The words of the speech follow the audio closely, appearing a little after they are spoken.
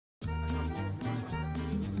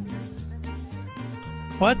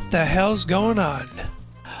What the hell's going on?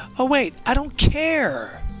 Oh wait, I don't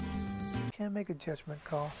care! Can't make a judgment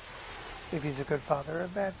call if he's a good father or a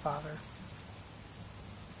bad father.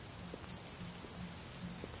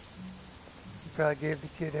 He probably gave the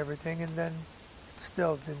kid everything and then it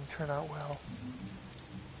still didn't turn out well.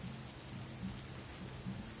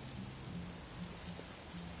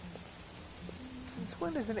 Since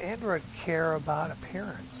when does an android care about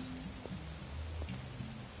appearance?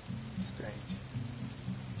 Strange.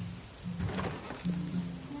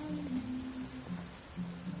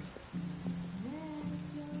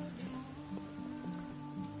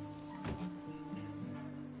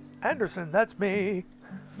 Anderson, that's me.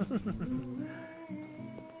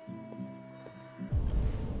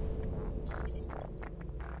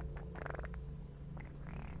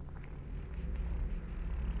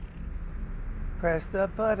 Press the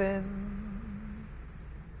button.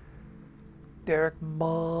 Derek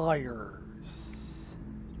Myers.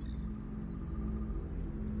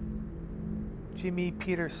 Jimmy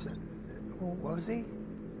Peterson. What was he?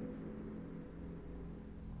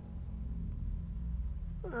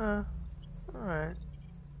 Alright.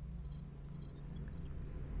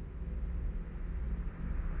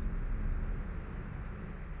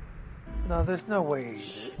 No, there's no way.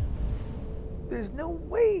 There's no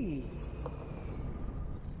way.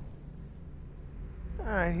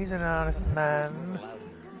 Alright, he's an honest man.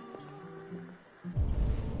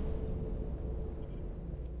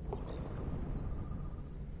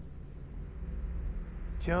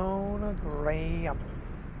 Jonah Graham.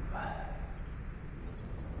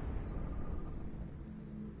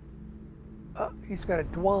 Oh, he's got a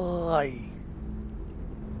Dwy.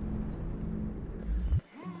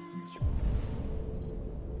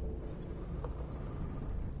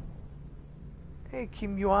 Hey,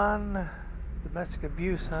 Kim Yuan. Domestic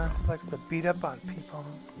abuse, huh? Likes to beat up on people.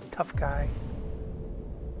 Tough guy.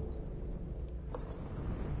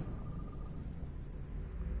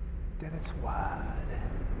 Dennis Wad.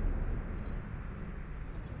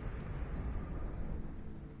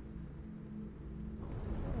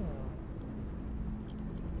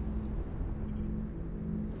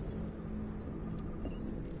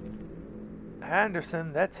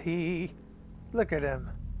 Anderson, that's he. Look at him.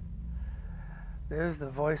 There's the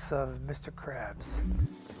voice of Mr. Krabs.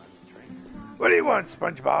 What do you want,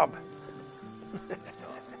 SpongeBob?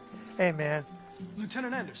 Hey, man.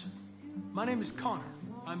 Lieutenant Anderson, my name is Connor.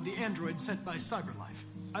 I'm the android sent by CyberLife.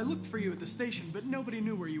 I looked for you at the station, but nobody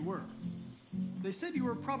knew where you were. They said you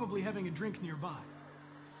were probably having a drink nearby.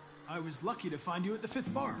 I was lucky to find you at the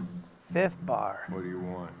 5th bar. 5th bar. What do you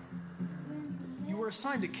want? You were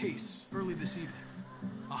assigned a case early this evening.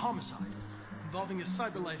 A homicide involving a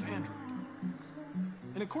CyberLife android.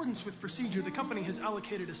 In accordance with procedure, the company has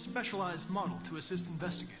allocated a specialized model to assist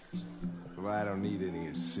investigators. Well, I don't need any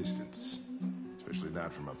assistance. Especially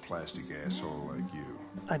not from a plastic asshole like you.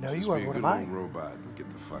 I know Just you are. be a What good am I? little robot and get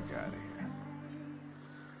the fuck out of here.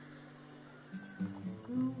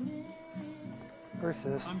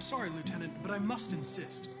 Persist. I'm sorry, Lieutenant, but I must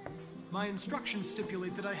insist. My instructions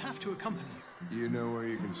stipulate that I have to accompany you. You know where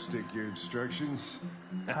you can stick your instructions?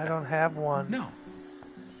 I don't have one. No.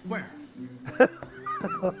 Where?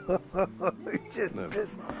 Just Never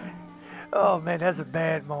pissed. mind. Oh man, that's a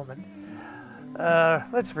bad moment.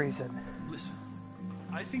 Let's reason. Listen,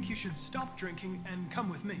 I think you should stop drinking and come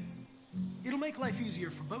with me. It'll make life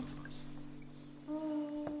easier for both of us.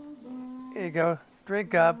 Here you go.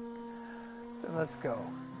 Drink up. And let's go.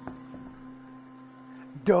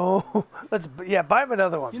 Don't. Let's. Yeah, buy him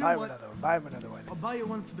another one. You know Buy him what? another one. Buy him another one. I'll buy you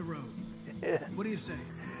one for the road. What do you say?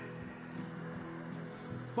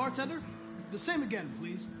 Bartender, the same again,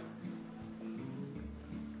 please.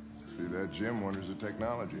 See, that Jim wonders at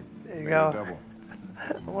technology. There you Made go. a double.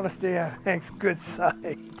 I want to stay on Hank's good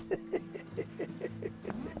side.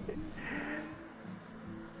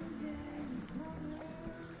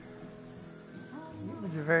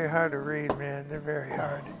 Humans are very hard to read, man. They're very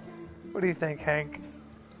hard. What do you think, Hank?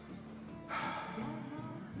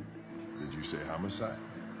 Did you say homicide?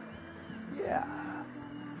 Yeah.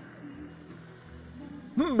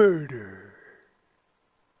 Murder.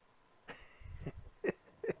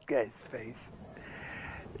 Guy's face.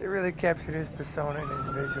 It really captured his persona and his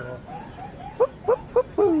visual. Whoop, whoop, whoop,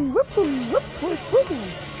 whoop, whoop, whoop, whoop, whoop.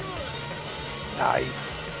 Nice.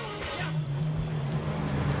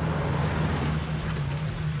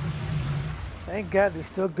 Thank God there's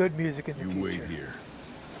still good music in the future. You wait here.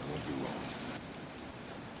 I won't be long.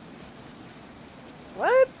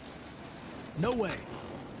 What? No way.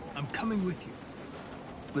 I'm coming with you.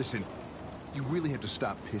 Listen, you really have to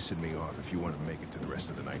stop pissing me off if you want to make it to the rest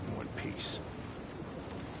of the night in one piece.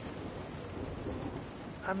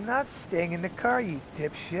 I'm not staying in the car, you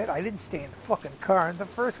dipshit. I didn't stay in the fucking car in the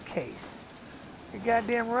first case. You're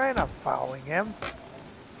goddamn right I'm following him.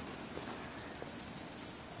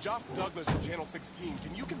 Josh Douglas from Channel 16,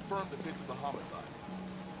 can you confirm that this is a homicide?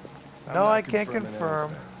 No, I can't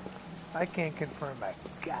confirm. I can't confirm a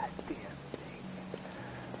goddamn thing.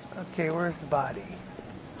 Okay, where's the body?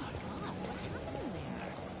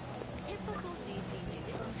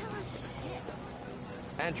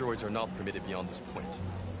 Androids are not permitted beyond this point.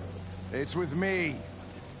 It's with me.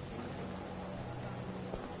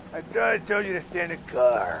 I thought I told you to stay in the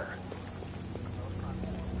car.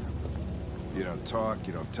 You don't talk,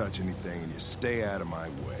 you don't touch anything, and you stay out of my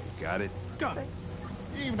way. Got it? Got it.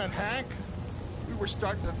 Evening, Hank. We were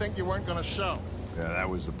starting to think you weren't going to show. Yeah, that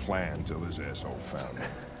was the plan until this asshole found me.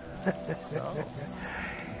 So, you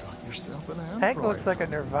got yourself an Android. Hank looks like a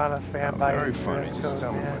Nirvana fan by Very his funny. dress Just code,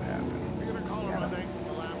 tell me man. what happened. We got a caller, I think, from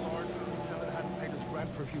the landlord. The tenant hadn't paid his rent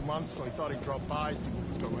for a few months, so he thought he'd drop by, see what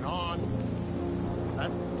was going on.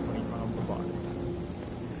 That's when he found the body.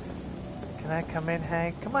 Can I come in,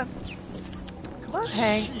 Hank? Come on. Come on,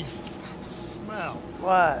 Hank. Jesus, that smell.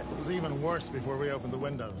 What? It was even worse before we opened the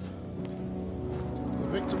windows. The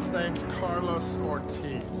victim's name's Carlos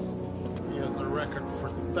Ortiz. He has a record for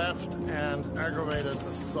theft and aggravated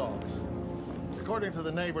assault. According to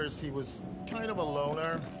the neighbors, he was kind of a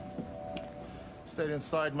loner. Stayed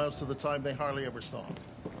inside most of the time. They hardly ever saw him.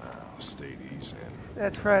 Oh, stayed easy.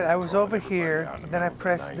 That's right. I was over here, and then I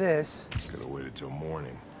pressed this. Could have waited till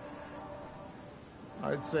morning.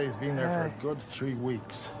 I'd say he's been there for a good 3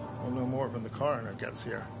 weeks. We'll know more when the coroner gets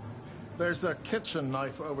here. There's a kitchen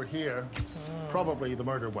knife over here. Probably the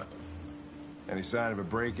murder weapon. Any sign of a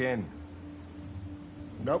break-in?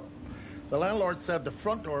 Nope. The landlord said the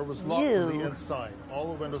front door was locked from the inside. All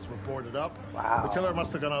the windows were boarded up. Wow. The killer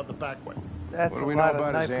must have gone out the back way. That's What do a we know lot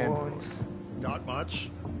about of his knife Android? wounds. Not much.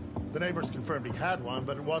 The neighbors confirmed he had one,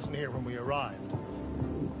 but it wasn't here when we arrived.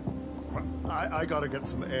 I gotta get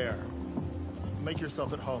some air. Make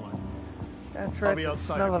yourself at home. That's I'll right. be The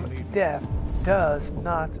outside smell if of you need me. death does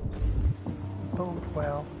not bode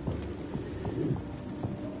well.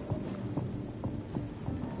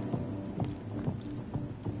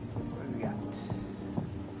 What do we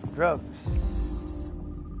got? Drugs.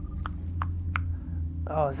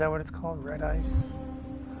 Oh, is that what it's called? Red ice?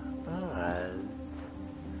 Alright.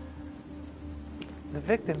 The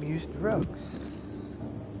victim used drugs.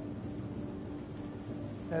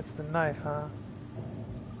 That's the knife, huh?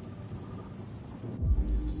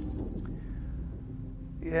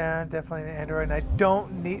 Yeah, definitely an Android. And I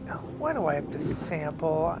don't need. Why do I have to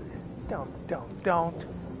sample? Don't.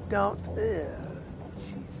 Ugh.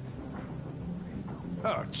 Jesus.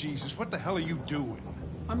 Oh, Jesus, what the hell are you doing?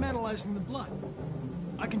 I'm analyzing the blood.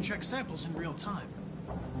 I can check samples in real time.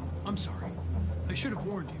 I'm sorry. I should have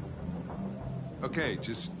warned you. Okay,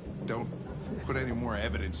 just don't put any more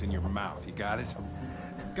evidence in your mouth. You got it?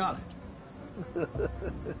 Got it.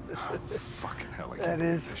 Fucking hell, I That can't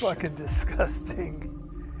is believe this fucking disgusting.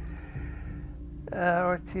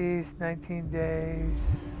 Ortiz, 19 days.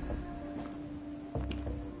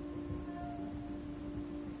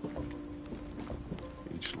 shit.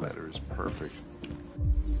 Each letter is perfect.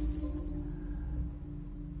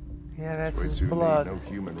 Yeah, that's Way his too blood. neat. No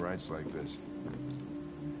human writes like this.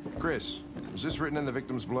 Chris, was this written in the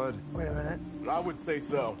victim's blood? Wait a minute. I would say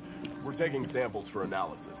so. We're taking samples for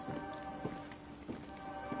analysis.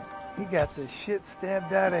 He got the shit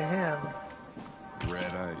stabbed out of him.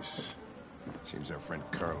 Red ice. Seems our friend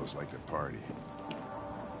Carlos liked to party.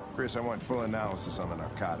 Chris, I want full analysis on the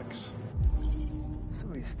narcotics.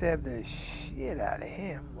 Somebody stabbed the shit out of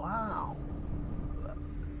him. Wow.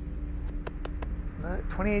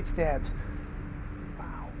 28 stabs.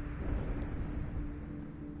 Wow.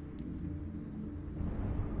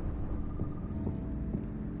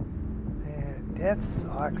 Man, death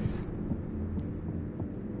sucks.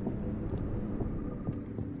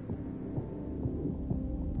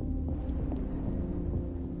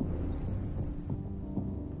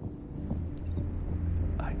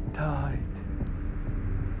 I died.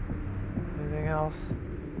 Anything else?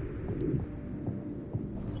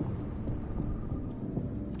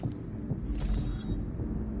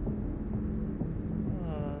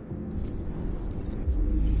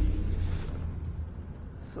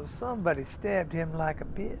 So somebody stabbed him like a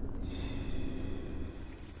bitch.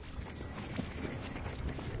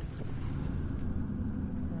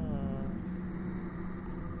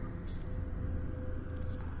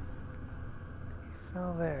 He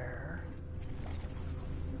fell there.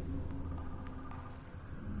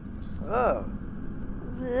 Oh.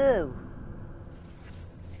 Whoa.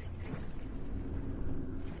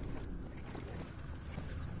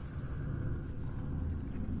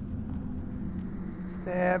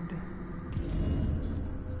 Stabbed.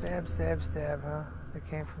 Stab, stab, stab, huh? They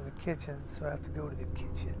came from the kitchen, so I have to go to the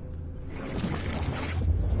kitchen.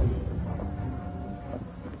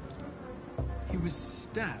 He was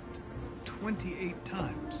stabbed 28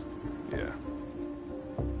 times. Yeah.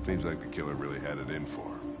 Seems like the killer really had it in for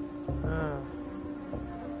him.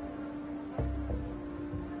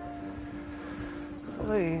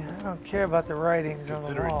 Really, I don't care about the writings on the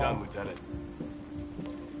Consider wall. it done, Lieutenant.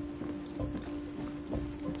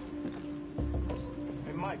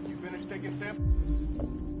 Hey, Mike, you finished taking samples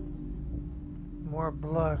More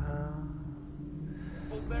blood, huh?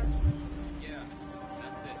 there? Yeah,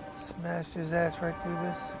 that's it. Smashed his ass right through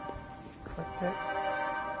this. Clicked it.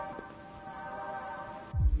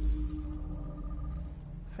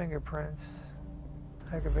 Fingerprints.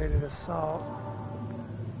 Aggravated assault.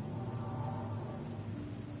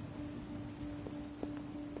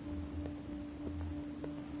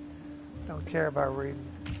 Don't care about reading.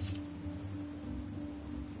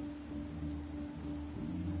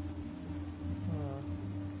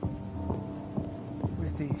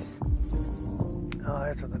 Who's these? Oh,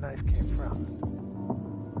 that's where the knife came from.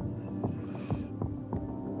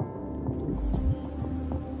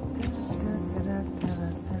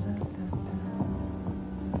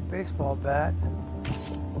 Baseball bat.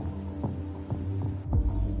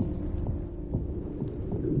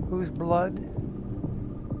 Whose blood?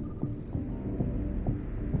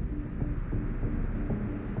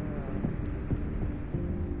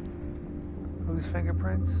 Whose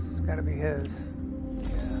fingerprints? It's gotta be his.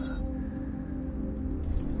 Yeah.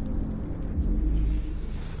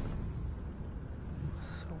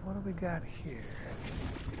 So what do we got here?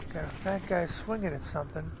 Got a fat guy swinging at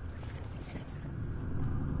something.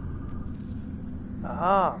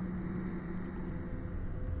 Aha!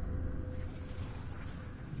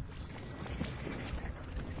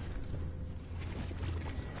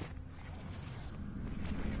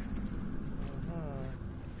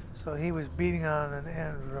 So he was beating on an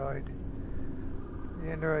android.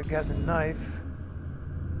 The android got the knife.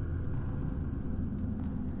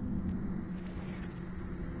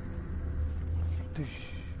 Doosh,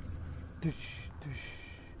 doosh, doosh.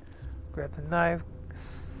 Grabbed the knife.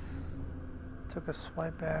 Took a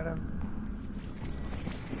swipe at him.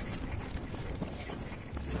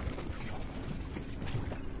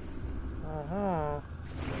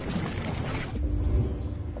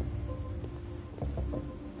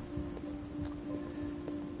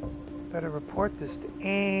 Better report this to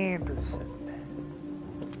Anderson.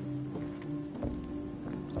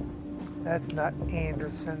 That's not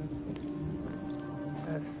Anderson.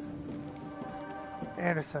 That's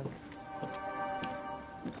Anderson.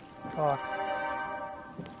 Fuck.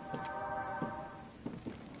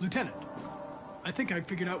 Lieutenant, I think I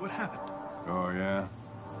figured out what happened. Oh, yeah?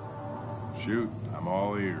 Shoot, I'm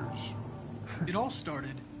all ears. It all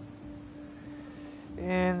started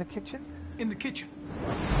In the kitchen? in the kitchen.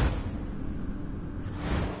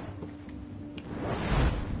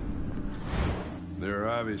 There are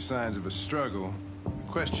obvious signs of a struggle.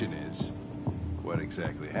 The question is, what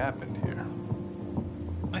exactly happened here?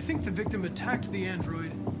 I think the victim attacked the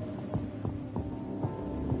android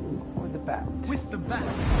With the bat. with the bat.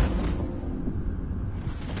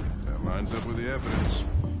 That lines up with the evidence.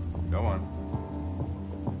 Go on.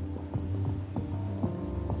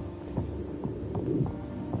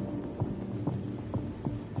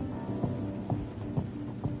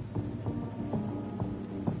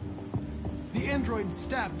 The android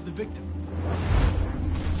stabbed the victim.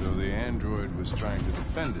 So the android was trying to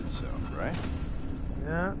defend itself, right?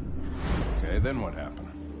 Yeah. Okay, then what happened?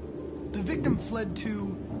 The victim fled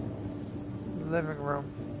to Living room.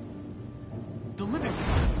 the living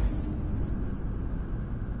room.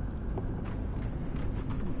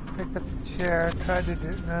 Picked up the chair, tried to do...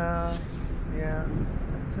 No. Yeah.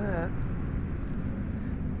 That's it.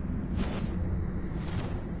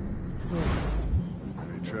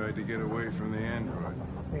 And he tried to get away from the android.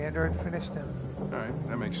 The android finished him. Alright,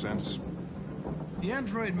 that makes sense. The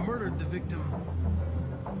android murdered the victim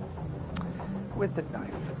With the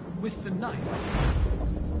knife. with the knife.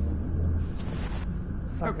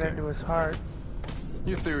 Sunk it Okay. into his heart.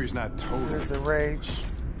 Your theory's not totally There's the rage.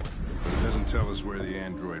 but it doesn't tell us where the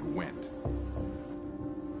android went.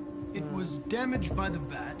 It was damaged by the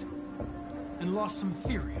bat and lost some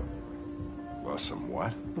therium. Lost some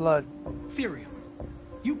what? Blood. Therium.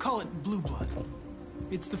 You call it blue blood.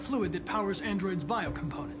 It's the fluid that powers androids'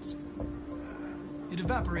 biocomponents. It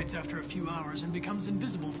evaporates after a few hours and becomes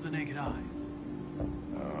invisible to the naked eye.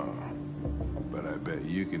 But I bet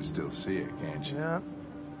you can still see it, can't you? Yeah.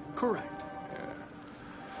 Correct.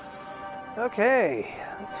 Yeah. Okay.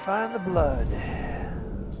 Let's find the blood.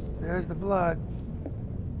 There's the blood.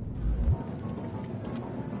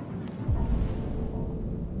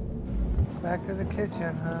 Back to the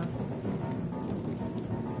kitchen, huh?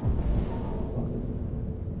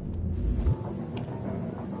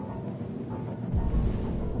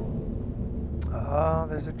 Oh,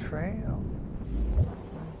 there's a trail.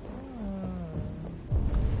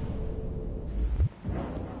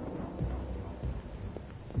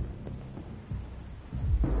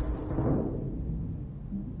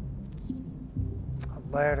 A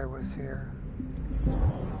ladder was here.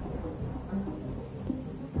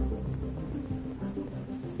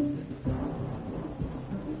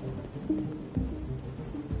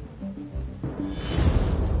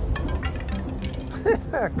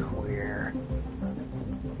 Queer.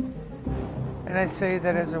 And I say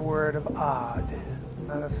that as a word of odd,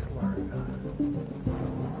 not a slur.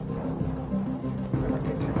 So we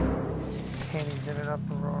get your panties in an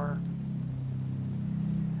uproar.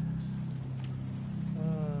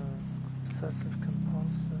 Obsessive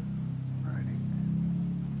compulsive writing.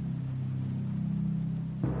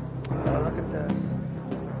 Oh, look at this.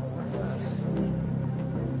 What's this?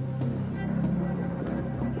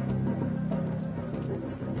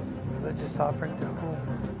 Religious offering to whom?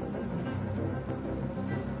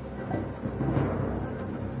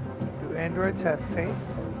 Do androids have faith?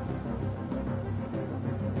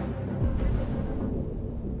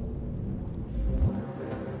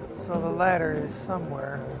 So the ladder is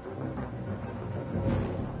somewhere.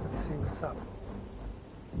 Let's see what's up.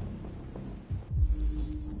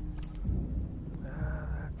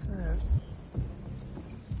 That's it.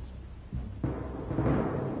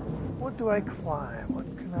 What do I climb? What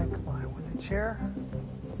can I climb? With the chair?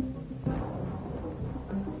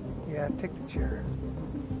 Yeah, take the chair.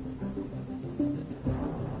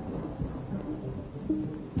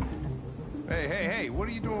 Hey, what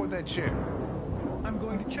are you doing with that chair? I'm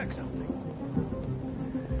going to check something.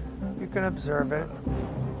 You can observe it.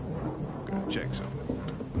 Gonna check something.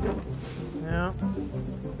 Yeah.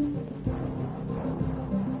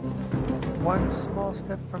 One small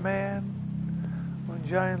step for man, one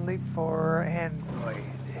giant leap for android.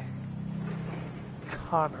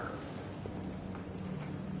 Connor.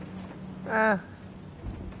 Can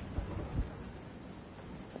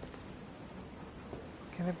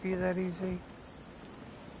it be that easy?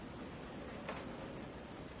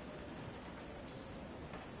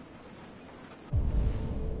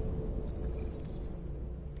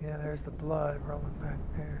 Yeah, there's the blood rolling back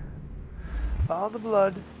there. Follow the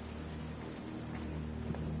blood.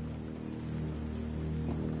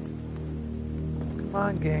 Come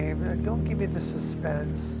on, game. Don't give me the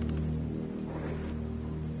suspense.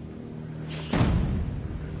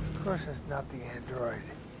 Of course it's not the android.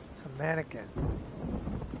 It's a mannequin.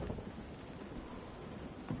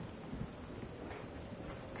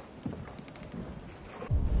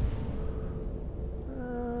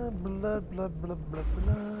 Blood.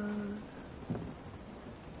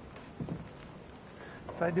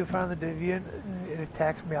 If I do find the Deviant, it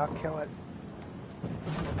attacks me, I'll kill it.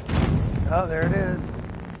 Oh, there it is.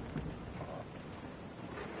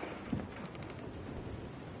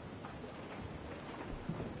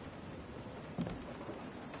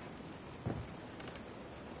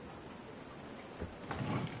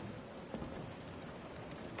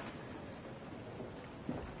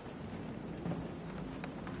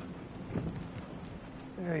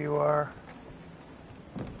 There you are.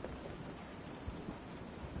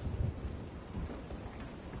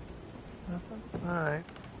 Nothing? Alright.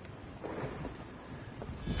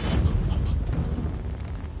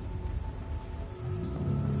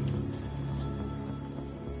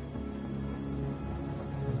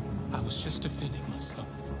 I was just defending myself.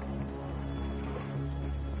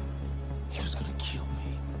 He was gonna kill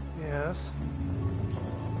me. Yes.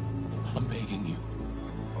 I'm begging you.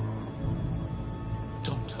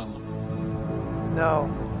 Don't tell him. No.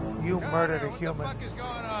 You murdered a human. What the fuck is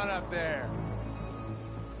going on up there?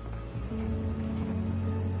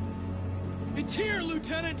 It's here,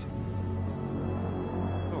 Lieutenant!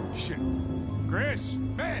 Oh, shit. Chris,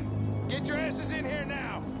 Ben, get your asses in here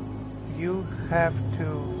now. You have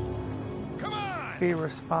to Come on! be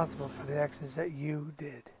responsible for the actions that you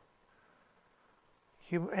did.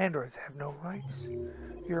 Human androids have no rights.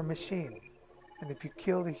 You're a machine. And if you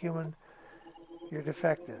kill the human, you're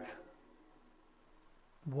defective.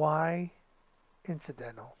 Why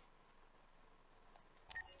incidental?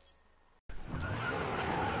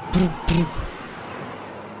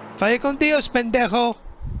 Fallé contigo, pendejo.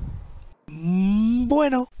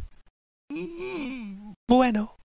 Bueno. Bueno.